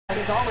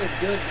always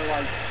good, but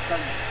like, some,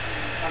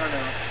 I don't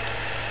know.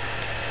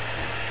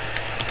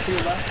 To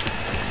your left.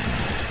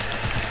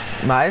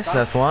 Nice,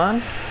 that's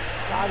one.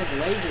 God, his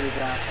laser is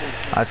out.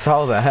 I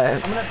saw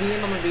that. I'm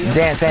gonna be him.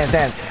 Dance.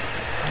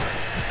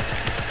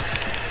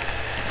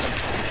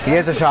 He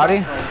gets a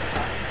shotty.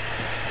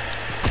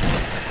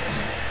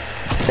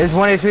 It's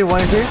 1 HP,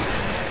 1 HP.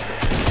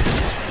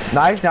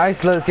 Nice.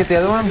 Let's get the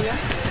other one.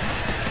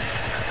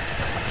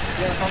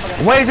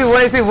 1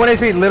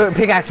 HP. Little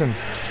pickaxe him.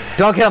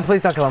 Don't kill him,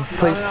 please don't kill him.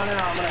 Please.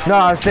 No,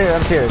 I'm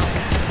serious.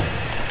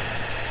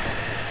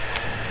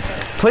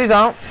 Please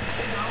don't.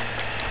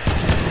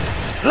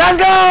 Let's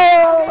go!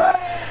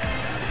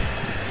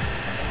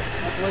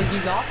 Wait, you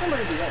knocked him or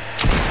did you go?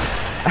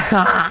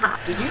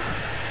 Did you?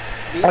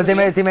 Oh,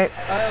 teammate.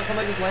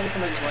 Somebody just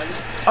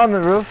landed. On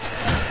the roof.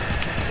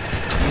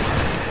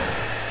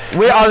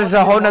 There's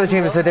a whole nother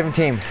team, it's a different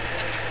team. Wait,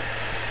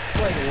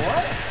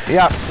 what?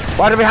 Yeah.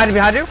 Water behind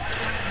you.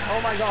 Oh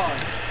my god.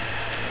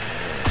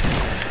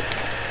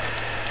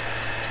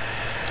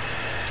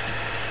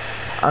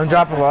 I'm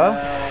dropping low.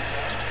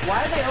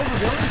 Why are they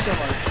overbuilding so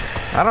much?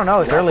 I don't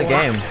know, it's early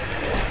game.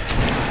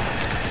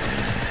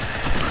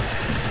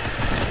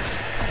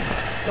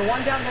 The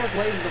one down there is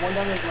lazy.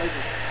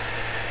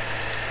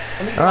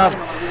 I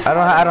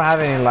don't have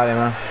any light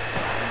ammo.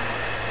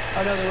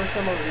 Oh no, there was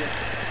some over here.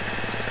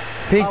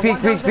 Peek.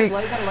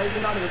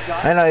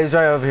 I know, he's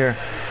right over here.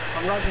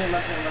 I'm rushing him.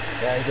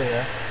 Yeah, he's in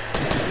there.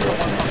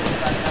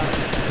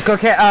 Let's go,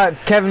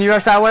 Kevin, you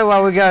rush that way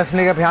while we gotta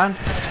sneak up behind.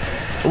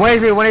 1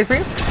 HP. 1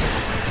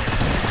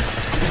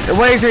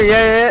 HP,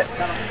 yeah. Is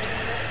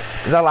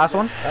that the last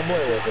one?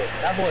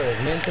 That boy was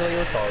mentally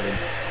retarded.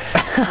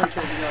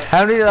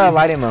 How many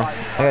light ammo?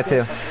 I got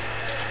 2.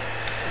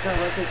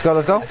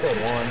 Let's go.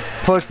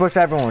 Push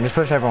everyone. Just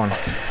push everyone.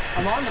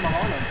 I'm on them. I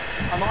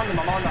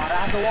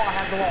have the wall.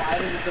 I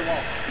didn't the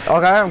wall.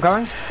 Okay, I'm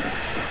coming.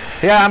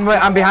 Yeah,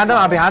 I'm behind them.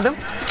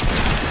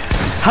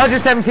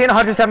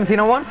 117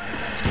 on one.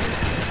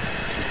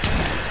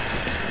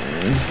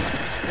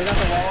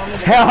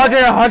 Hey,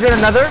 100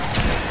 another.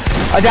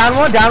 Down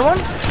one.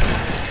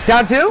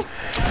 Down 2.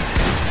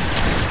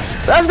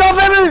 Let's go,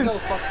 baby!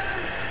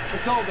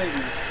 Let's go,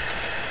 baby.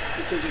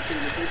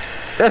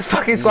 This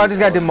fucking squad just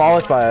got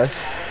demolished by us.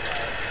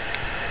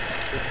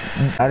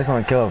 I just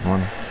want to kill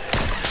everyone.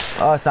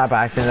 Oh, it's not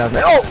by accident.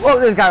 Oh,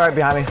 there's a guy right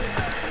behind me.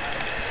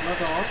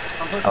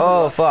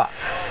 Oh, fuck.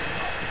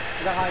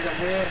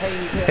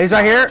 He's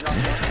right here.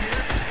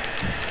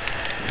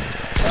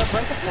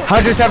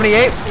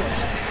 178.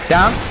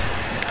 Down.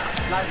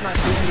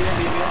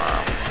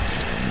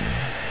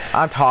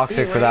 I'm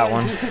toxic for that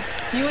one.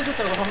 He was at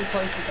the wrong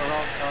place at the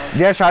wrong time.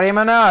 Yeah, shot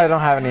ammo now? I don't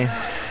have any. I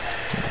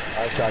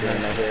shot him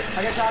over here.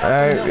 I got shot.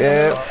 Alright,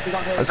 yeah.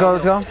 Let's go.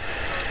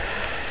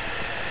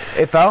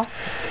 It fell.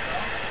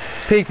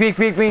 Peek. I'm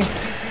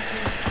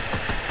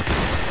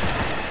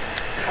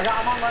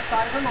on left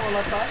side of him, I'm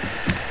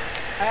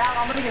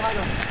gonna be behind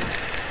him.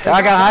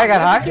 I got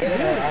high. I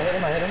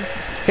hit him.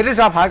 He just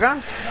dropped high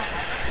ground?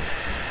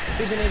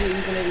 He's an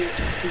idiot.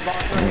 He's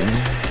boxed right here.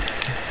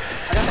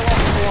 I got the wall.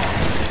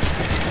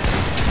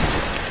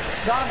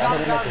 Got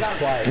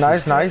him.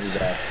 Nice.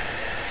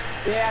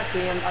 Yeah, I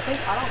see him. I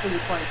don't think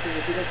he's playing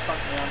serious. He does fuck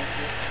around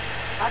with you.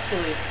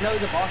 Actually, no,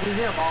 he's a ball. He's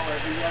in a baller.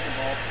 He has a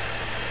ball.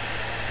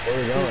 Where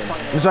are we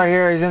going? He's right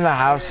here. He's in the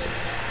house.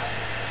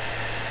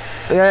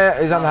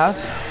 Yeah, he's on the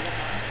house.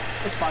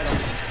 Let's fight him.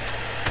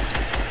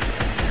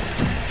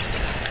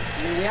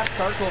 I mean, we have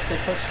circle if they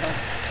push us.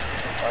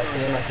 I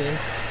see him.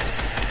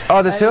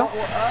 Oh, there's 2?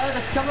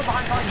 There's someone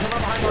behind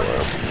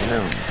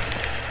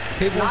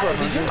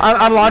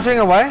I'm launching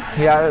away.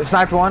 Yeah,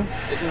 sniped one.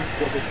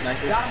 Got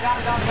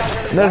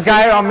him. There's a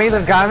guy on me.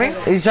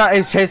 He's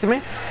chasing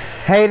me.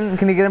 Hayden,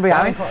 can you get him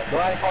behind me?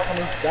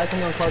 Guy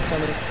coming on card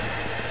coming.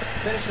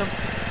 Finish him.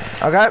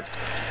 Okay.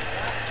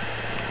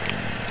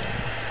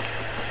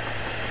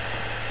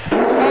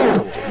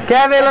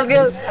 Kevin, let's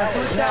get.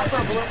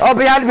 Oh,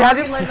 behind you. I'm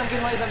getting lazy.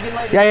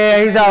 Yeah,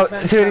 he's out.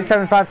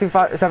 75. Sniped him,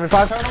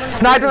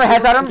 I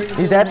headshot him.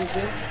 He's dead.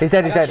 He's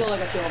dead. I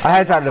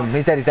headshot him.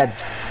 He's dead.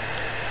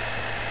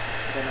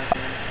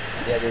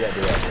 Yeah, do that.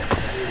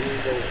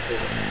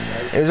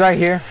 He's right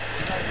here.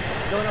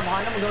 Going up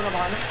behind him.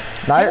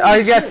 Nice. Oh,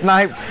 you got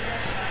sniped.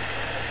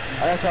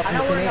 I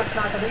know where he got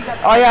sniped. I think he got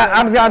sniped. Oh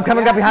yeah, I'm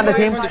coming up behind the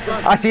team.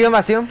 I see him.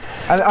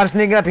 I'm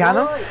sneaking up behind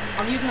them.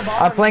 I'm using the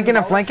ball. I'm flanking.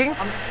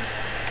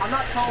 I'm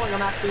not trolling,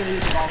 I'm actually gonna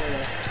use the ball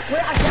there.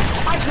 Wait, I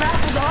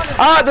grappled the hunter!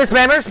 Oh, there's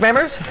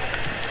spammers!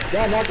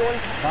 Yeah, knocked one.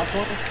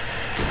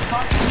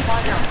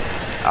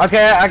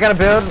 Okay, I gotta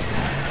build.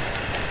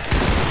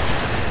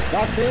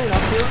 Knocked two.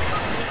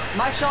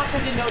 My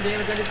shotgun did no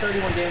damage, I did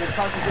 31 damage.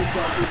 Carson, please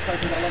go. Please,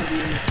 Carson, I want to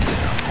be in.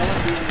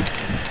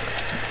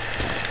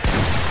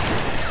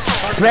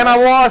 Spam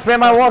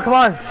my wall, come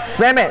on!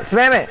 Spam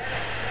it!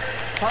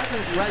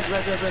 Carson's res.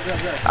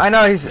 I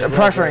know, he's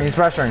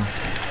pressuring.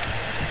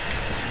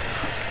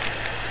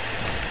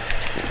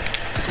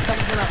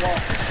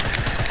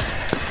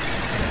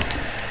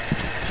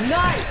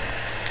 Nice!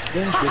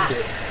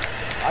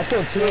 I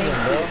killed 2 of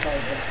them, bro.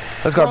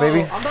 Let's go,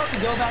 baby. I'm about to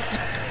go back to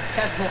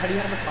Kevin. Why do you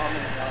have a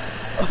comment about it?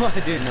 Oh,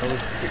 dude, no.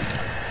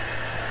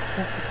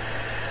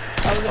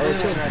 That was a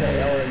blue one right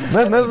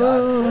there.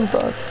 Move.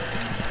 Fuck.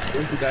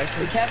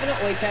 Wait, Kevin.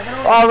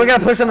 Oh, we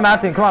gotta push on the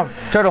mountain. Come on,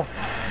 turtle.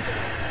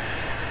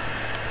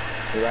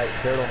 You're right,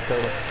 turtle.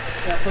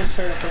 Yeah, push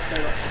turtle.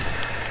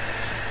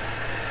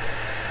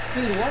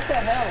 Dude, what the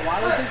hell?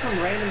 Why was there some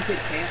random kid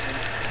camping?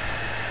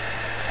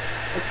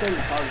 Let's show you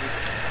the target.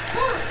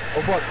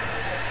 Oh, fuck.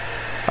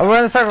 Oh, we're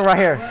in the circle right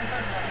here.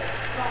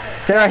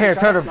 Stay right here,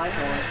 turtle.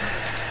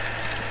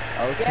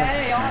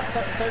 Yeah, y'all have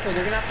circle.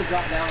 They're gonna have to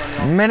drop down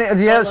on y'all.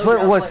 Yeah,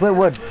 split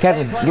wood.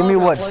 Kevin, give me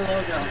wood.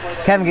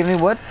 Kevin, give me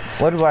wood.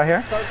 Wood right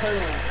here. Start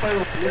turtling.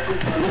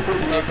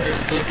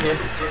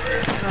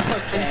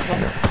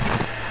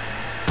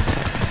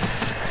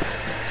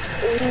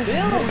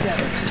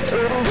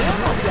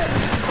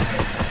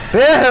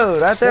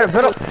 Build right there,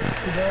 build.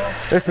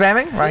 They're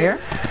spamming right here.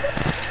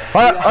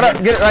 Hold up,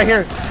 get it right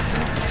here.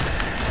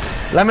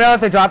 Let me know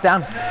if they drop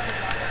down.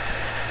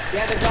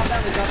 Yeah, they drop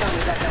down.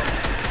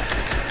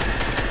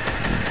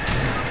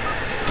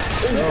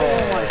 Oh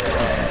my god.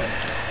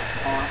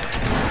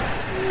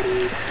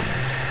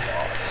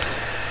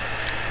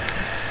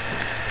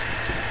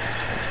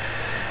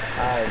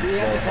 You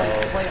have to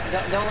play.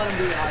 Don't let him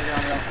do high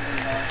ground or else he's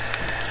gonna die.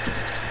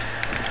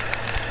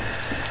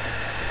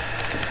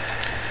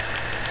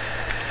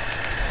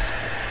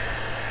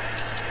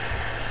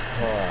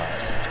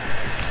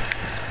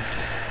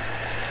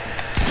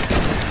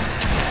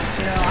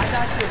 You know, I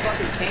thought you were a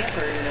fucking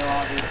camper, you know,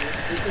 obviously.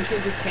 This kid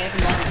just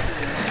camping down the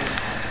city.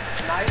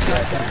 Nice,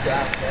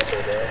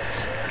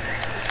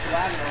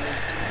 Lagging on me.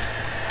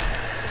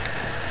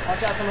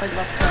 Watch out, somebody's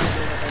about to try to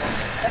do it.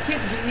 That kid,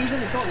 he's in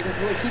the storm.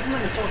 Keep him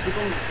in the storm. Keep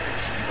him in the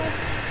storm.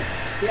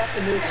 He has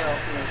to move or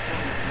else, you know.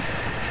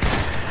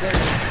 There.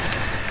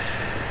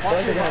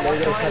 Watch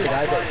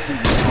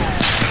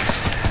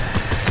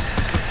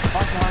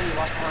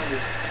behind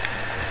you.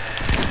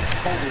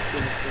 Holy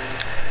shit.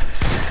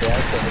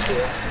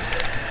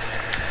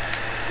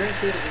 Drink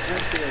shield.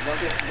 Don't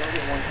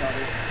get one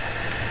shotted.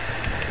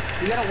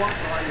 You gotta walk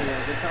behind you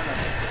though. They're trying to...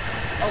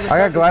 Oh, I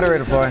got glider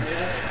redeploy.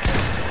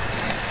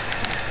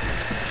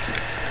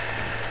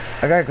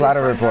 I got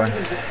glider redeploy.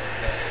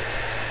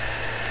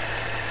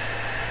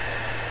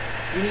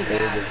 You need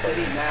maps. They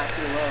need maps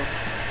too low.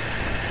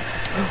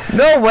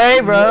 No way,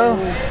 bro.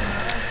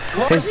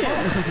 Oh,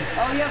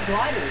 you have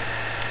gliders.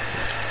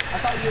 I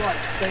thought you like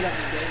straight up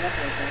and getting up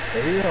right there.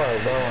 Maybe you are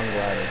low on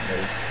gliders,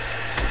 buddy.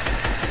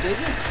 Did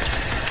you?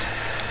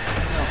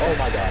 Oh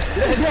my god.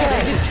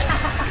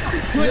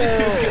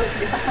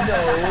 No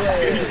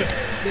way.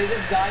 They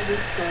just died in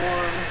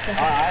storm. I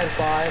had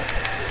 5.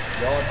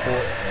 Y'all had 4.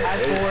 I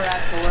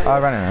had 4. Oh,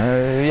 running.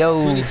 Yo.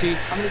 22.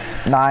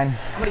 9.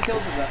 How many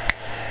kills is that?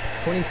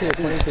 22.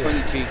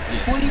 22.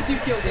 22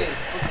 kill game.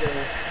 Let's go.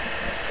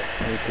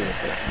 22.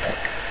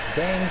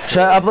 Dang. Should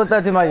I upload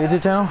that to my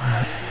YouTube channel?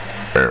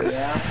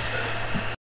 Yeah.